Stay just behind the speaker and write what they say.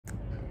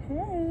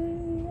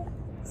Hey,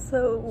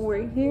 so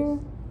we're here.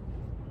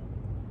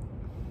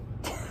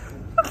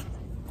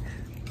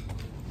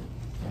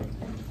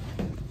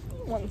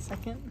 One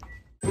second.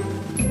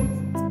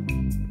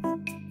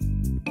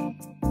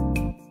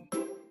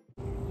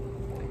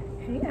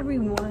 Hey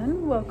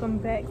everyone, welcome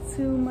back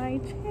to my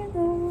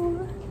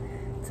channel.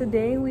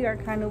 Today we are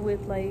kind of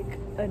with like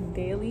a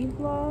daily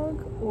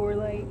vlog or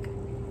like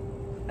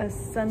a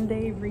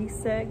Sunday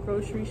reset,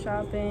 grocery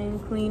shopping,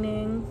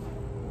 cleaning,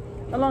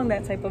 along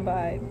that type of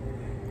vibe.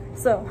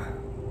 So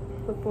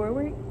before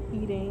we're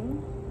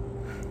eating,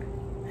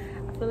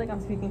 I feel like I'm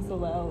speaking so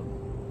loud.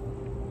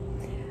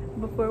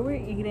 Before we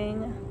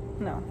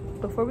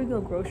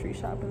go grocery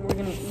shopping, we're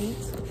gonna eat.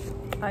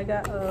 I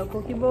got a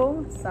poke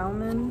bowl,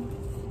 salmon,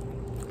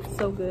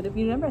 so good. If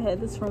you never had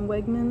this from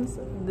Wegmans,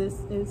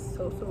 this is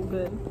so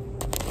good.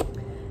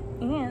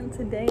 And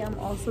today I'm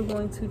also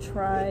going to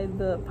try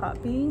the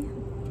Poppy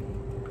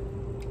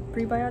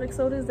prebiotic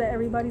sodas that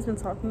everybody's been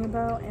talking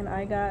about, and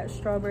I got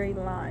strawberry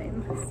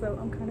lime, so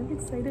I'm kind of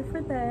excited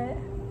for that.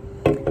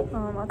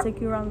 I'll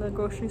take you around the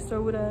grocery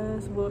store with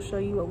us. We'll show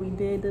you what we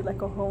did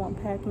like a whole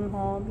unpacking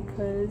haul,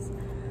 because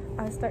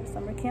I start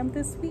summer camp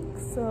this week,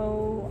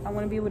 so I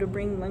want to be able to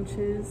bring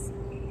lunches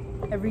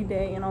every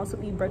day and also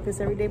eat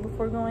breakfast every day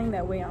before going.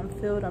 That way I'm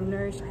filled, I'm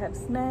nourished, I have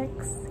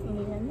snacks,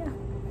 and yeah.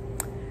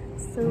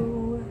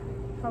 So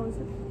how is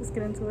it? Let's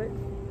get into it.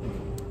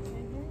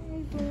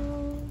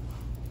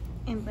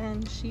 And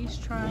then she's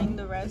trying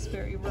the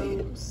raspberry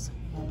rose,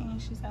 and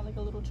she's got like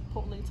a little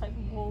Chipotle type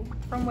of bowl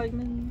from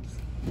Wegmans.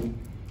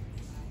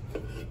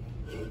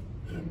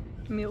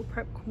 Meal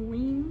prep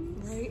queen,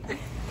 right?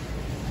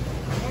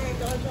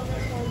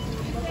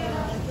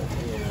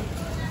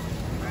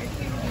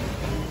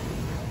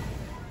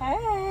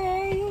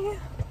 Hey,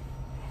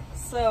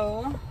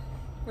 so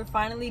we're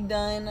finally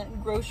done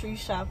grocery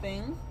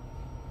shopping.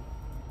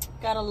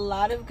 Got a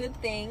lot of good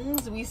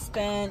things. We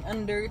spent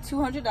under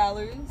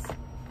 $200.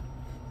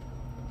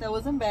 That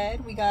wasn't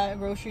bad. We got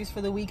groceries for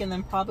the week and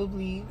then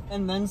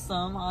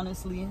some,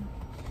 honestly.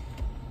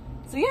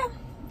 So yeah,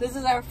 this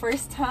is our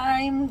first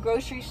time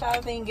grocery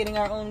shopping, getting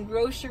our own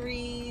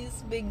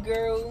groceries. Big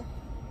girl.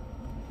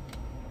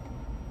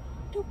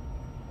 Doop.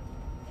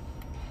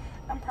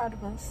 I'm proud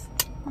of us.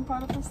 I'm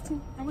proud of us too.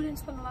 And we didn't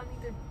spend a lot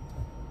either.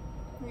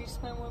 We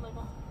spent more like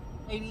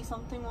 80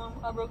 something.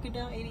 I broke it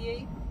down,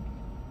 88.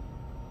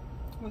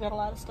 We got a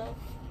lot of stuff.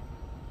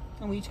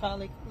 And we each got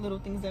like little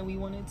things that we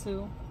wanted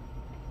to.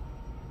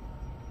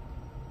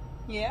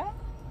 Yeah.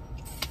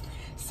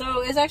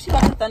 So it's actually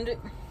about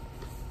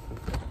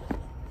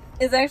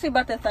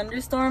the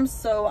thunderstorms,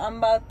 so I'm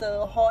about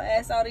to haul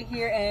ass out of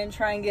here and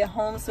try and get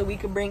home so we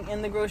could bring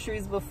in the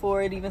groceries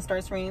before it even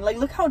starts raining. Like,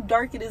 look how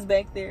dark it is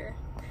back there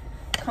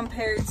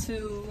compared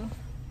to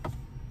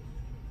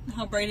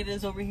how bright it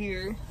is over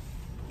here.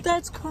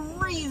 That's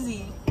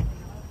crazy.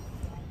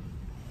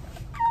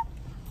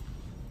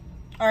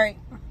 All right,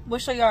 we'll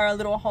show y'all our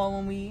little haul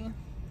when we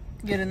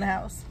get in the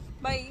house.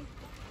 Bye.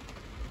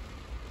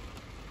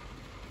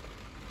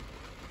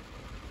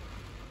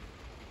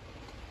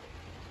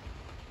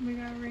 We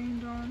got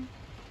rained on.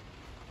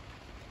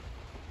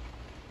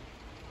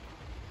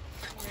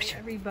 Alright,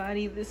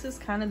 everybody, this is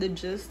kind of the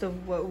gist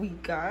of what we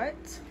got.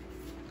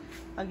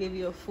 I'll give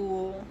you a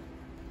full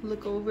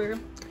look over.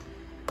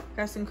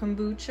 Got some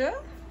kombucha,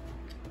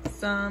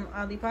 some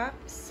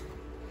Olipops,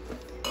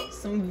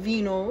 some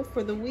vino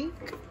for the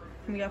week.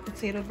 We got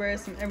potato bread,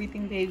 some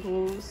everything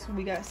bagels.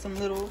 We got some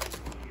little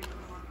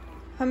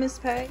hummus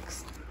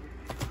packs,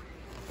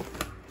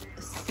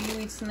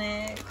 seaweed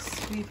snacks.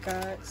 We've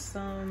got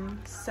some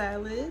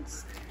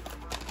salads.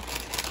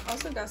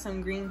 Also got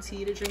some green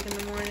tea to drink in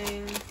the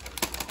morning.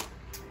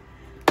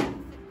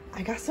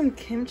 I got some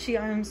kimchi.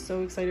 I am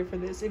so excited for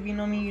this. If you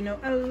know me, you know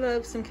I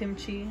love some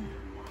kimchi.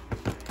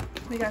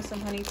 We got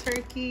some honey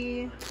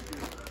turkey,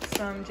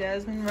 some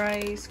jasmine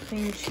rice,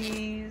 cream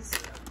cheese,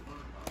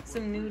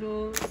 some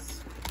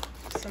noodles,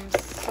 some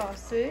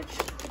sausage.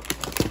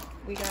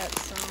 We got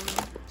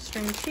some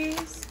string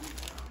cheese,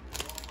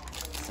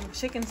 some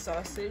chicken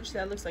sausage.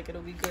 That looks like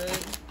it'll be good.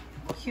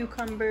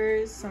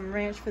 Cucumbers, some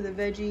ranch for the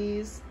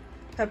veggies,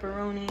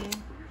 pepperoni,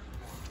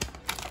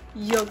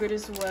 yogurt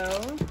as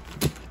well,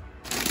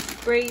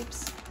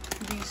 grapes,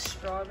 these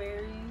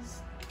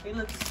strawberries. They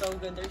look so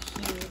good. They're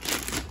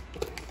huge.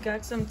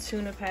 Got some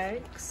tuna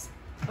packs.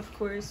 Of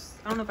course,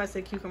 I don't know if I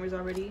said cucumbers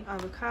already.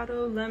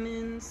 Avocado,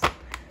 lemons,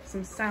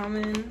 some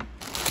salmon,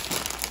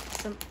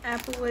 some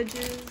apple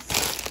wedges,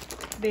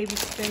 baby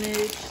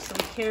spinach, some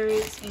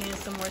carrots, and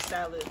some more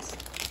salads.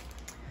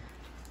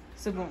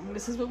 So boom,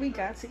 this is what we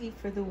got to eat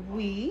for the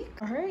week.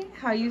 All right,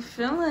 how you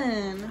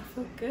feeling? I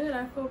feel good.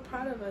 I feel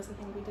proud of us. I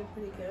think we did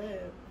pretty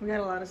good. We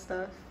got a lot of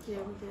stuff. Yeah,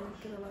 we did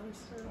get a lot of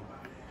stuff.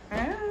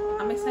 Oh.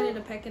 I'm excited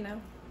to pack it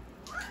now.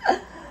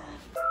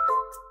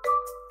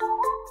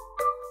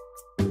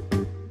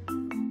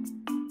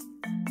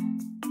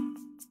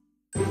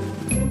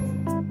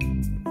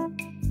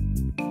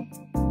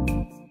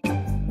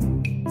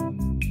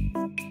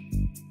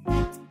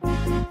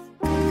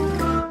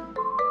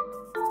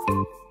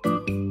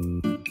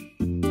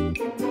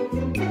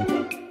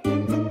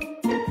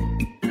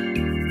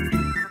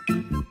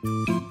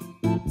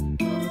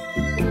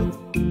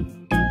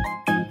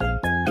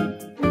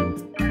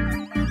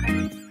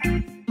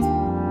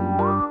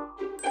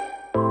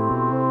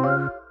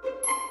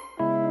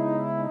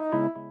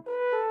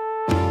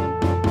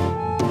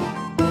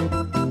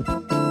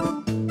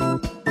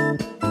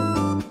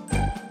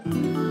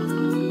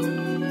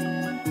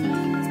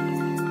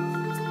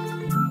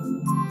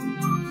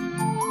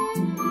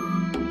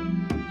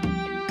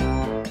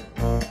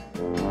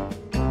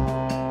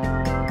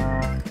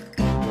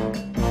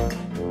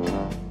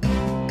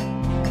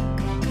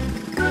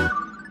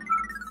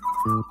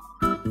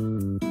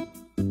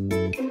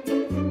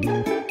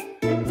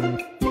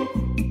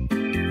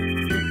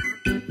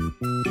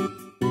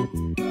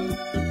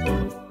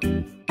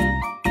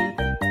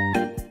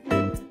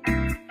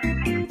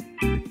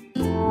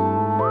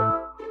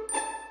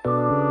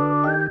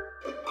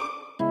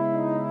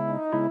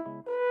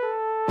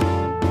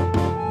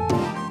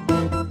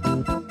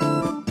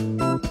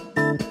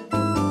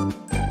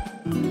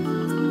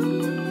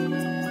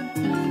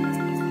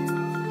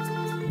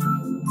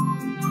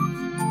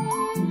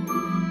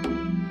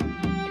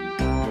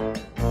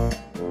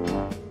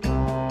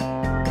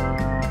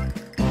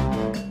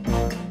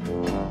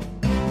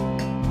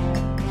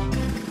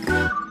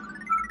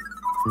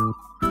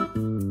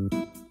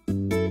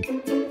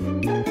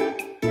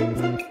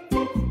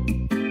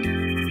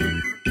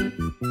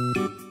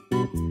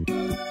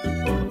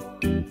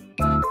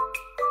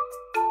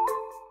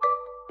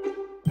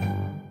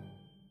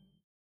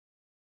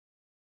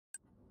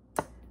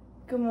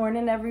 Good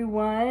morning,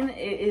 everyone.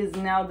 It is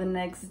now the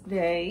next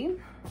day.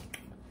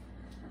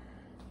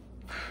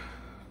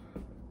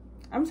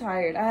 I'm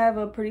tired. I have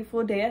a pretty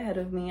full day ahead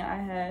of me. I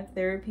have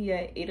therapy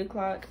at 8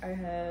 o'clock. I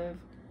have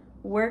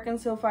work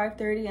until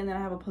 5:30, and then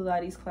I have a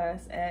Pilates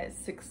class at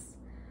 6.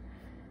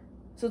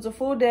 So it's a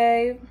full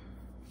day,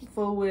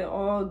 full with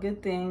all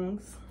good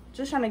things.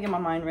 Just trying to get my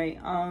mind right.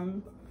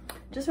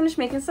 Just finished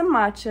making some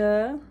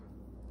matcha.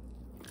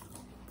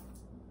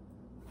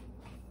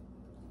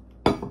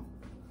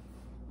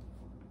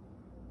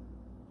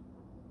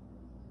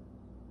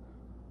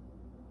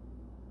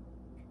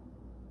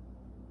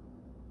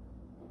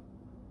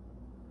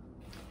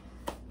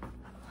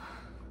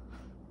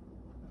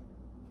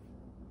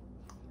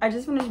 I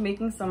just finished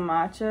making some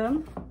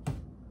matcha.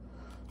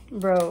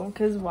 Bro,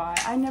 because why?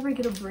 I never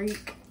get a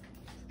break.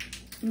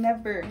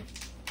 Never.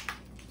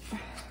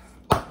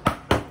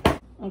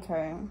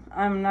 Okay,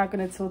 I'm not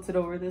going to tilt it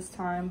over this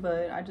time,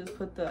 but I just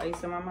put the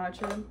ice in my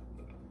matcha.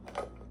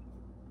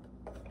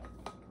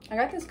 I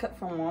got this cup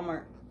from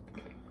Walmart.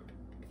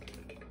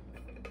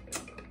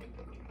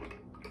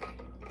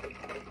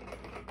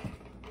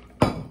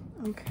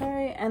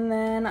 Okay, and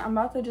then I'm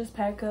about to just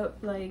pack up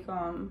like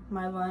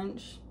my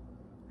lunch.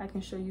 I can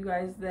show you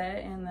guys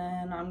that, and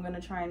then I'm gonna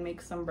try and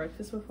make some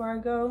breakfast before I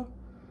go.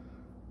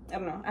 I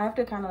don't know, I have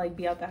to kind of like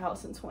be out the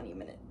house in 20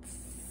 minutes.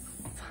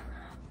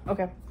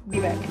 Okay, be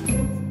back.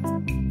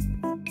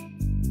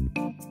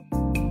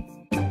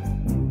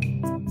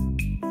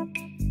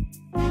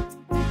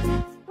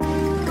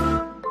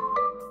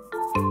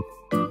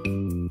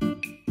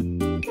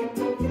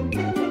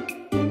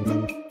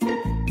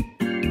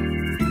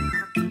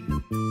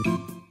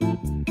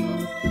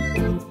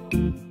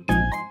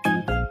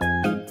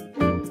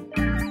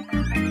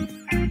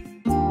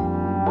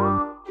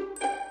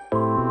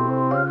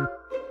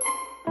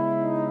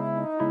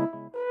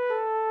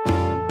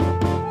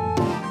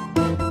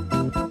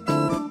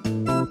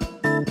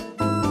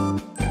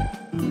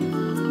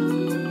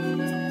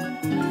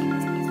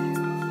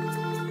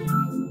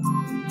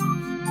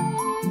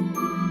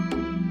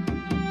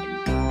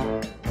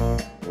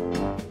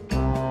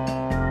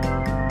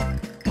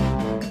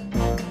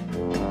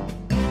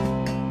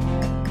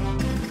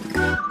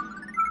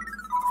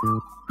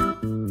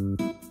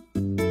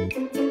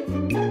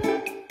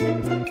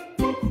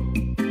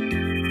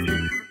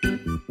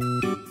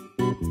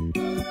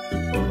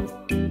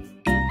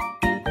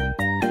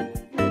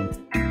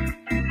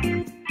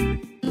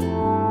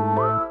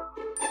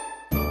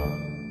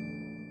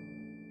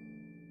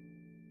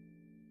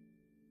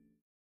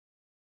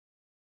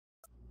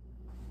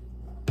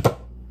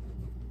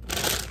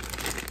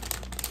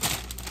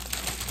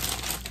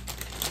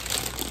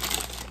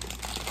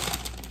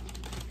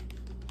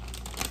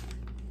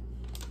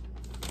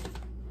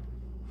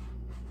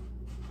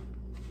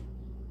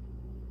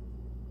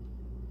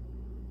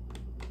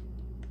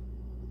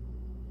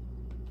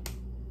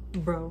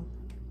 Bro,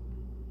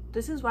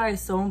 this is why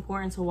it's so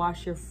important to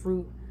wash your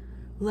fruit.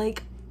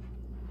 Like,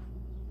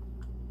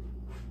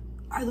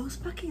 are those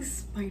fucking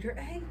spider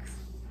eggs?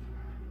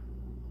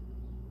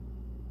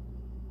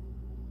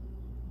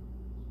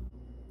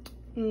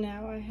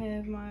 Now I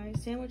have my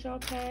sandwich all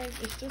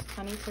packed. It's just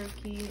honey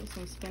turkey,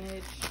 some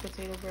spinach,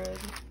 potato bread,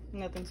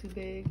 nothing too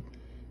big.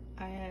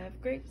 I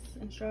have grapes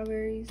and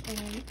strawberries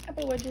and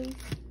apple wedges.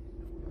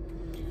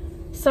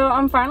 So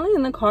I'm finally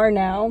in the car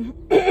now.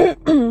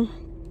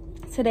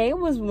 Today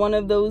was one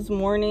of those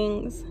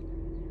mornings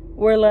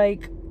where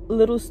like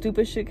little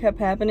stupid shit kept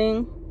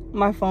happening.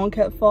 My phone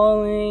kept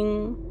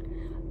falling.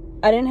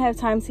 I didn't have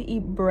time to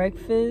eat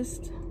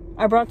breakfast.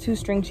 I brought 2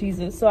 string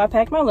cheeses. So I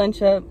packed my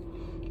lunch up.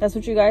 That's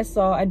what you guys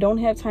saw. I don't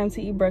have time to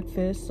eat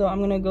breakfast. So I'm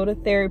going to go to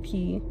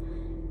therapy.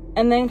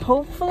 And then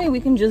hopefully we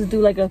can just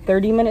do like a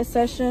 30-minute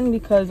session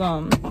because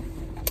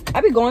I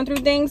be going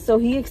through things. So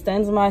he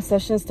extends my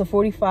sessions to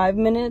 45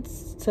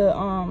 minutes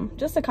to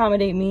just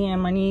accommodate me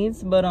and my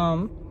needs. But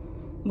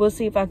we'll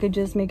see if I could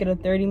just make it a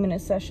 30-minute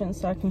session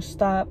so I can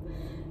stop,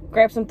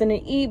 grab something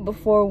to eat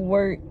before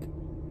work,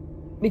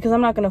 because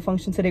I'm not going to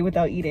function today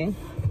without eating.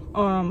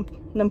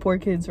 Them poor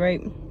kids,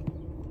 right?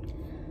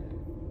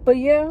 But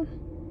yeah,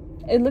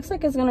 it looks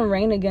like it's going to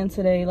rain again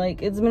today.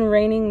 Like, it's been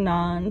raining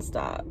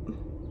non-stop.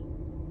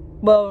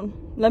 Well,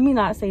 let me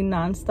not say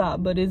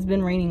non-stop, but it's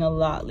been raining a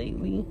lot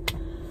lately.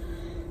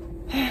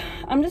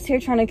 I'm just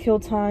here trying to kill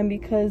time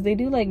because they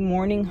do like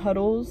morning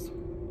huddles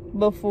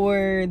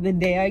before the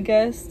day, I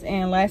guess,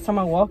 and last time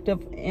I walked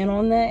up in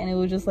on that and it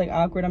was just like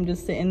awkward. I'm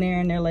just sitting there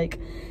and they're like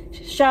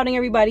shouting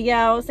everybody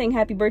out, saying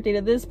happy birthday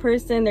to this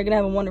person, they're gonna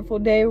have a wonderful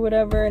day or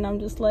whatever, and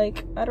I'm just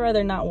like, I'd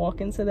rather not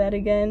walk into that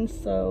again.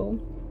 So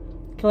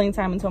killing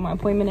time until my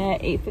appointment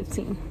at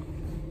 8:15.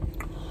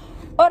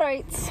 All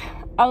right,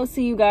 I'll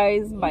see you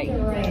guys. Bye.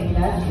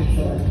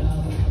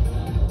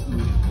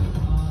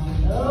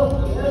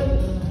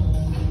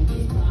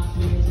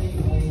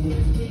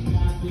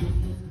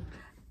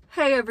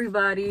 Hey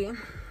everybody,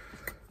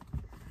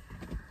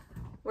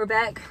 we're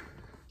back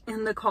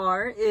in the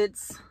car.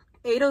 It's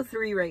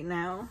 8:03 right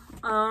now.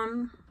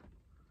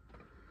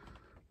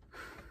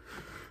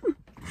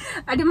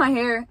 I did my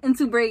hair in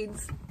 2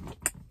 braids.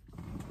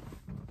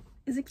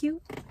 Is it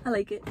cute? I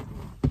like it.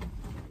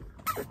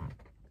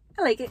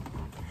 I like it.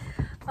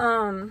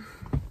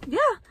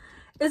 Yeah,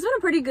 it's been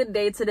a pretty good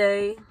day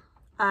today.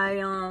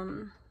 I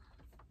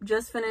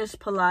just finished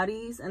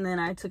Pilates and then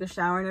I took a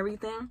shower and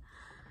everything.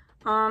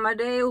 My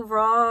day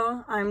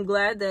overall, I'm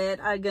glad that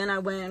I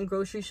went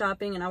grocery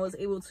shopping and I was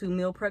able to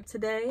meal prep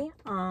today.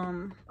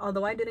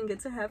 Although I didn't get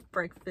to have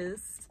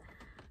breakfast,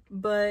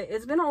 but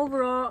it's been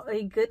overall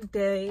a good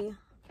day.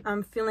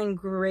 I'm feeling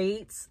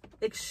great.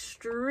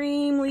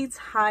 Extremely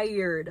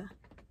tired,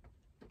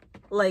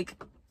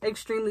 like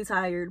extremely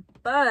tired,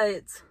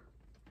 but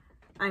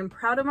I'm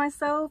proud of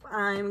myself.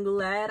 I'm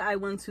glad I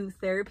went to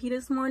therapy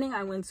this morning.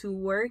 I went to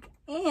work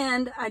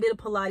and I did a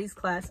Pilates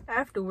class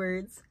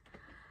afterwards.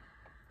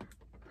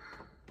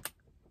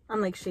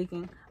 I'm like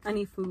shaking. I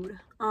need food.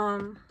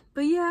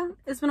 But yeah,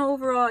 it's been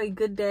overall a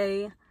good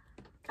day.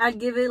 I'd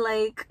give it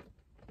like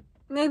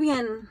maybe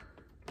an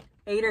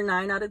 8 or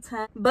 9 out of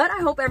 10. But I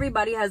hope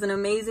everybody has an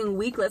amazing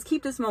week. Let's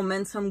keep this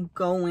momentum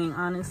going,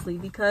 honestly,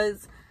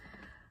 because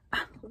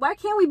why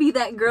can't we be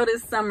that girl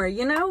this summer,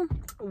 you know?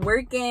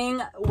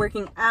 Working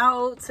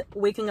out,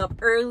 waking up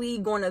early,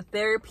 going to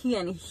therapy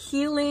and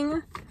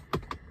healing.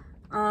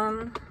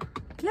 Yeah,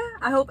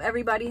 I hope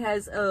everybody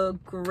has a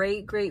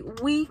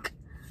great week.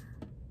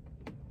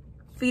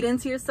 Feed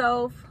into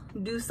yourself.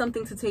 Do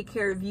something to take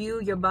care of you,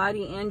 your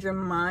body, and your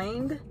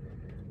mind.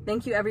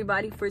 Thank you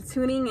everybody for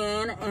tuning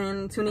in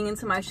and tuning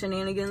into my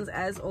shenanigans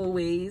as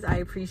always. I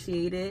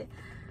appreciate it.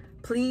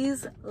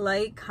 Please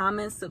like,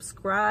 comment,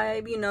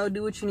 subscribe, you know,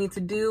 do what you need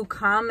to do.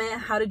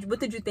 Comment, what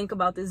did you think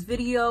about this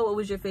video? What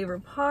was your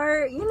favorite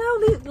part? You know,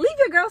 leave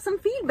your girl some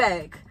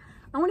feedback.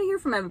 I want to hear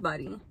from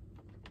everybody.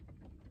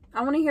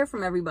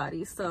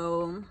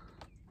 So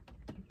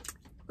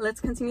let's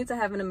continue to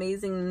have an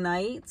amazing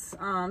night.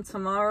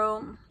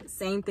 Tomorrow,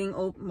 same thing.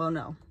 Oh, well,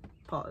 no,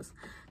 pause.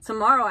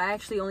 Tomorrow, I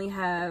actually only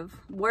have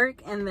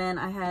work and then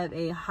I have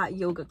a hot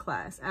yoga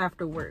class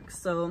after work.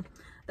 So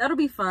that'll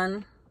be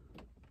fun.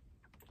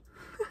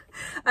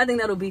 I think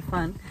that'll be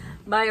fun.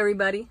 Bye,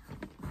 everybody.